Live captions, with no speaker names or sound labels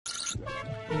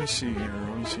Let me see here.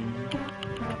 Let me see.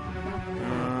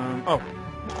 Oh.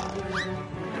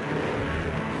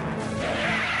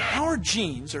 Our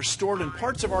genes are stored in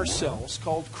parts of our cells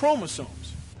called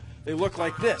chromosomes. They look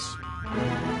like this.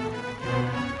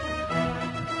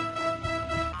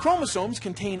 Chromosomes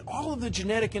contain all of the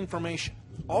genetic information,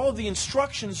 all of the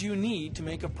instructions you need to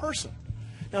make a person.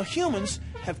 Now, humans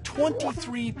have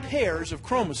 23 pairs of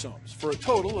chromosomes for a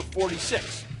total of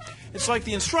 46. It's like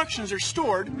the instructions are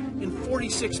stored in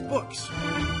 46 books.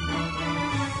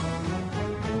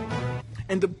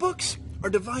 And the books are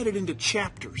divided into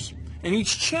chapters, and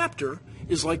each chapter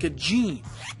is like a gene.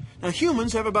 Now,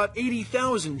 humans have about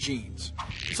 80,000 genes.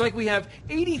 It's like we have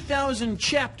 80,000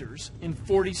 chapters in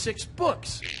 46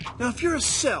 books. Now, if you're a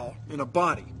cell in a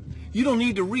body, you don't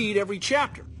need to read every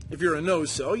chapter. If you're a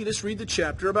nose cell, you just read the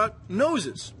chapter about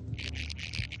noses.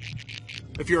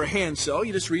 If you're a hand cell,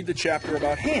 you just read the chapter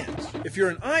about hands. If you're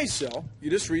an eye cell, you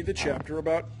just read the chapter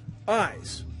about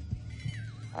eyes.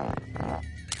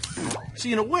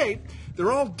 See, in a way,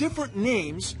 they're all different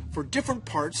names for different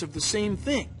parts of the same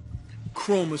thing.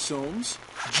 Chromosomes,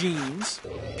 genes,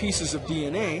 pieces of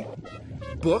DNA,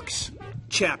 books,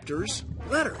 chapters,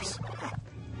 letters.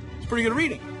 It's pretty good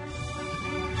reading.